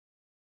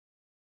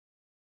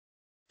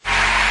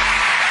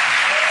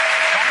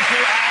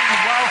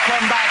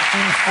Welcome back to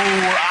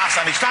Fool Us,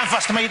 and it's time for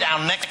us to meet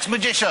our next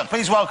magician.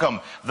 Please welcome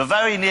the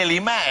very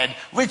nearly mad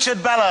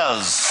Richard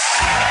Bellows.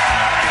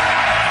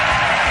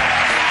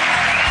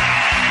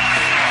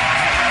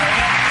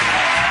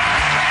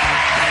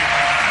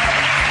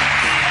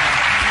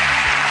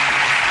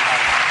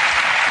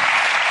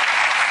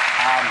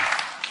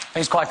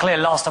 It's quite clear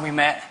last time we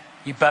met,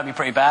 you burnt me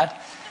pretty bad,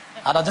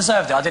 and I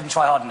deserved it. I didn't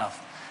try hard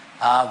enough.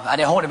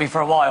 And it haunted me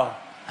for a while,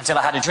 until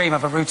I had a dream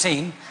of a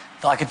routine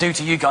that I could do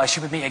to you guys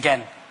should we meet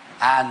again.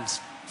 And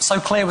so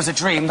clear was the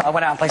dream that I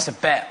went out and placed a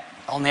bet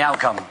on the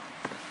outcome.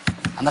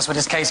 And that's where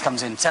this case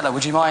comes in. Teller,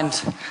 would you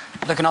mind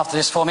looking after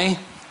this for me?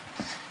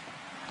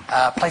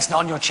 Placing it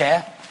on your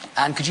chair.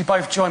 And could you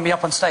both join me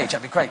up on stage?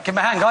 That'd be great. Give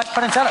me a hand, guys.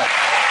 Penn and Teller.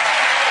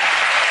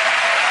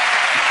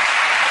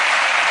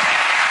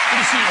 Good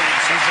to see you.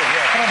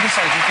 Yeah. Come on this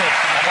side, you could.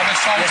 On this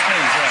side? Yes,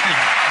 please.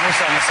 Yeah.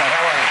 Also on this side.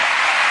 How are you?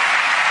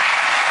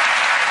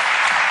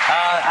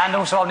 And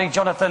also I'll need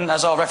Jonathan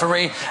as our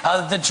referee.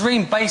 The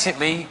dream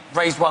basically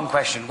raised one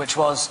question, which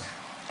was,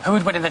 who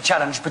would win in the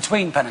challenge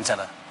between Penn and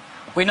Teller?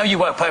 We know you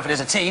work perfectly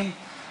as a team.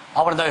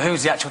 I want to know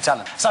who's the actual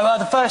talent. So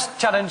the first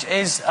challenge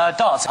is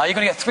darts. You're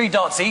going to get 3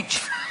 darts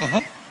each.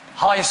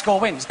 Highest score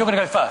wins. You're going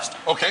to go first.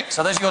 Okay.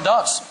 So those are your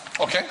darts.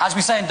 Okay. As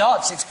we say in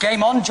darts, it's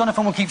game on.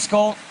 Jonathan will keep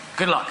score.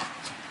 Good luck.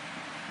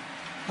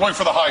 Going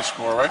for the high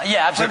score, right?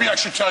 Yeah, absolutely. Maybe I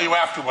should tell you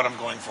after what I'm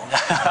going for.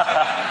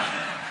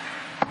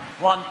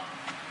 1.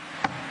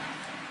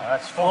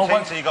 That's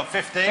 14, so you got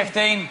 15.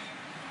 15.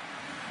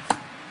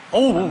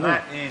 Oh, and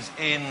that is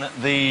in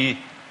the...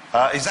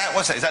 is that,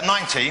 what's that? Is that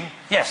 19?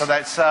 Yes. So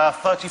that's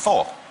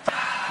 34.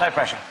 No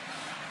pressure.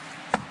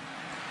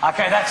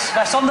 Okay,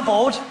 that's on the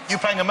board. You're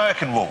playing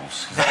American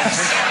rules.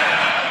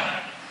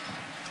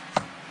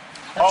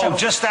 Oh,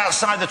 just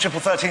outside the triple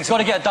 13. You've got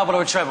to get a double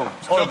or a treble.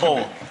 Or a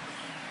ball.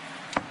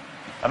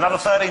 Another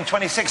 13,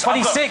 26.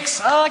 26.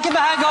 Give me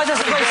a hand, guys. That's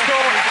a great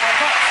score.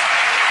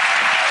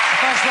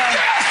 First round.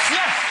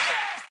 Yes!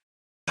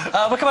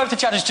 We'll come over to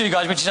challenge 2,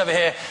 guys, which is over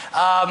here.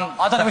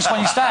 I don't know which one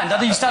you stand. I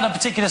think you stand on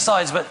particular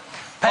sides, but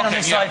Penn on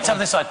this side, Teller on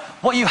this side.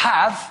 What you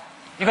have,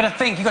 you're going to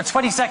think, you've got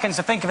 20 seconds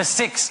to think of a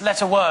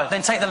 6-letter word.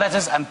 Then take the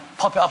letters and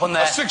pop it up on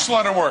there. A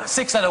 6-letter word.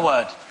 6-letter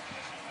word.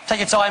 Take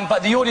your time,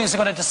 but the audience are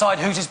going to decide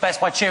who's his best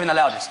by cheering the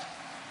loudest.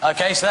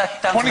 Okay, so that's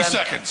down 20 to them.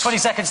 seconds. 20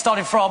 seconds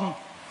starting from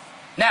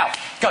now.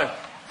 Go.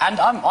 And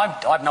I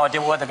have no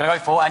idea what word they're going to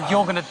go for, and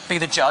you're going to be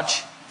the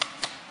judge.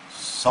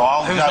 So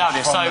I'll Who's judge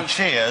loudest? from So, the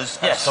cheers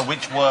yes. as to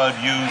which word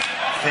you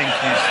think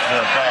is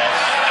the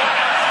best.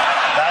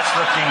 That's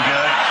looking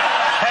good.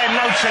 Hey,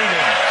 no cheating.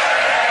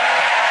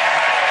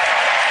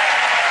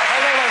 Wait.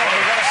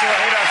 We've got to see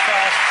what he does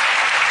first.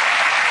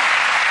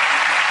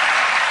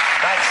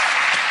 That's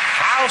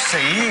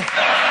housey.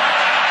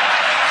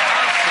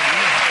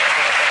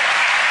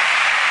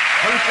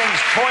 Who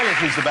thinks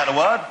toilet is the better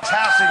word? It's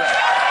housey then.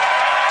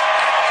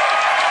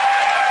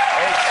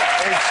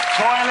 It's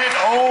toilet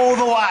all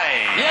the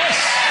way. Yes.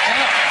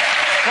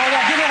 Well,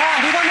 give me a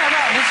hand. Who won that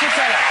round? Let's just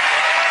say that.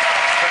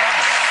 So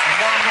that's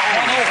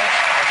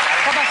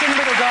 1-1. Come back in the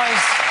middle,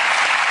 guys.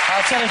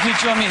 Teller, if you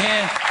join me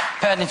here.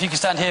 Penn, if you can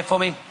stand here for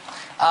me.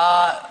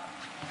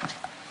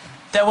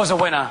 There was a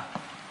winner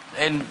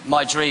in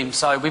my dream,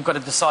 so we've got to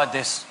decide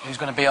this. Who's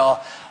going to be our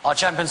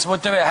champion? So we'll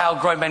do it how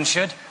grown men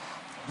should.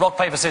 Rock,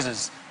 paper,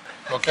 scissors.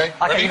 Okay.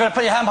 Okay, you've got to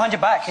put your hand behind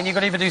your back, and you've got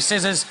to either do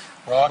scissors,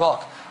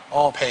 rock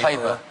or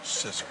paper.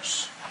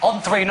 Scissors.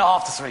 On 3,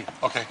 not after 3.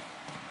 Okay.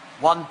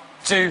 1,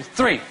 2,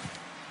 3. 1,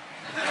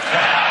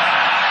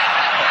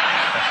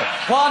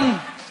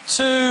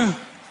 2,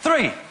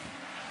 3.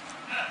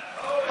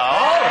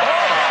 Oh,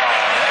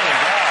 there you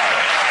go.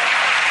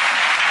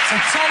 So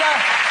Teller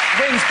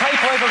wins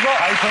paper over rock.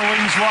 Paper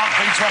wins rock,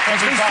 beats rock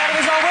every Teller time.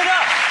 is our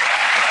winner.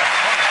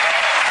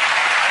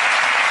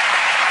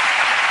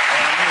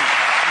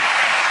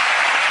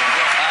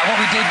 What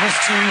we did was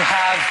to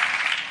have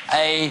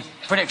a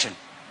prediction,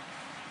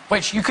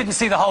 which you couldn't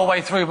see the whole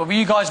way through, but were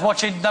you guys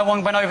watching? No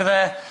one went over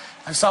there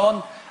and so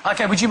on?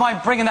 Okay, would you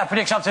mind bringing that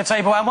prediction up to the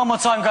table? And one more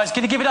time, guys,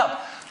 can you give it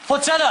up for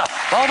Teller,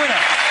 our winner?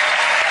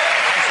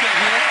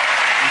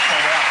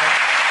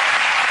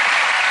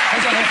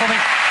 Hold on here for me.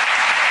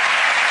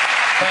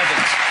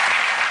 Perfect.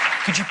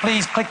 Could you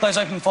please click those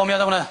open for me? I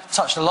don't want to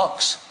touch the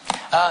locks.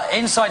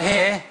 Inside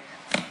here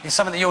is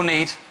something that you'll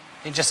need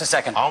in just a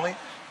second. Only?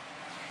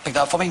 Pick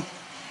that up for me.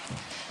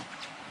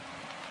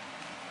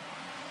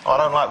 Oh, I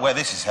don't like where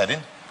this is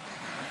heading.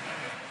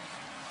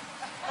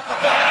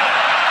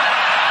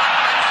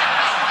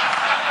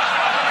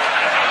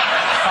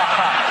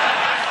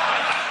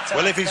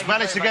 Well, if he's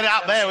managed to get it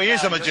up there, he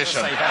is a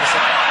magician.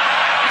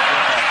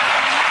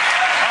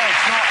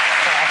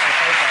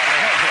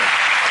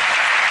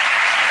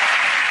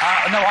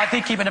 No, I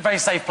did keep it in a very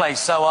safe place,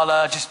 so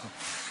I'll just...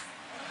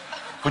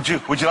 Would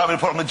you like me to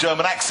put on the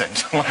German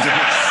accent? I'll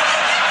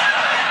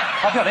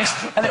be honest,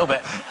 a little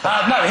bit.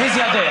 No, here's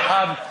the idea.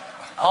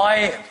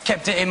 I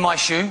kept it in my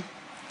shoe,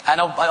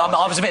 and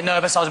I was a bit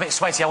nervous, I was a bit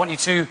sweaty. I want you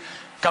to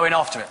go in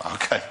after it.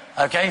 Okay.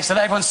 Okay, so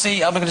let everyone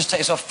see. I'm going to just take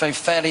this off very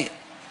fairly.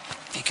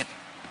 If you could...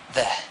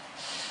 There.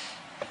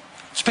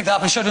 Just pick that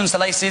up and show them the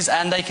laces,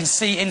 and they can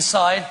see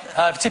inside.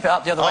 Tip it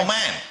up the other way. Oh,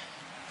 man.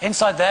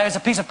 Inside there is a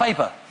piece of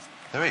paper.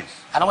 There is.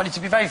 And I want you to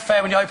be very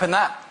fair when you open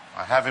that.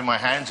 I have in my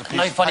hands a piece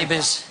No of funny paper.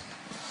 biz.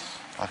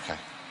 Okay.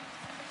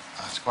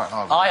 That's quite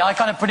hard. I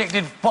kind of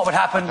predicted what would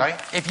happen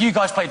if you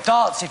guys played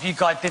darts, if you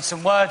guys did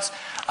some words.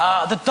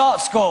 The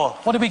dart score,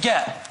 what did we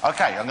get?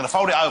 Okay, I'm going to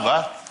fold it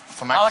over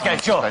for maximum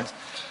suspense.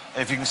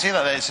 If you can see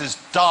that there, it says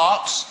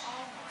darts.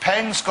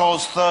 Pen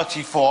scores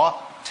 34.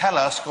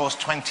 Teller scores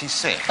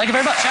 26. Thank you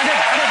very much. And then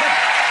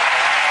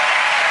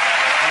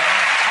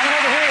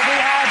over here we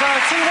have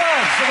 2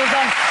 words. So we've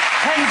done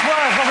Pen's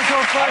word. What was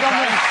your word on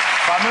there?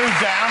 If I move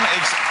down,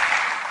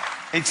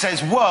 it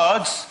says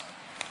words.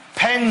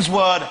 Pen's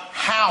word,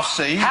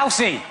 housey.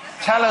 Housey.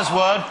 Teller's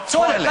word,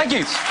 toilet. Thank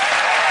you.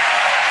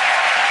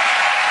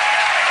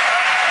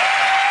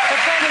 But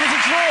then it was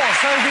a draw,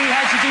 so we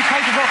had to do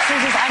paper, rock,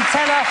 scissors, and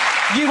Teller,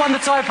 you won the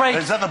tie-break.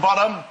 It's at the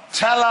bottom.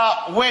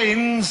 Teller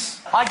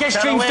wins. I guess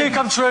Teller dreams do wins.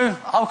 come true.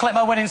 I'll collect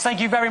my winnings. Thank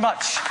you very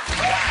much.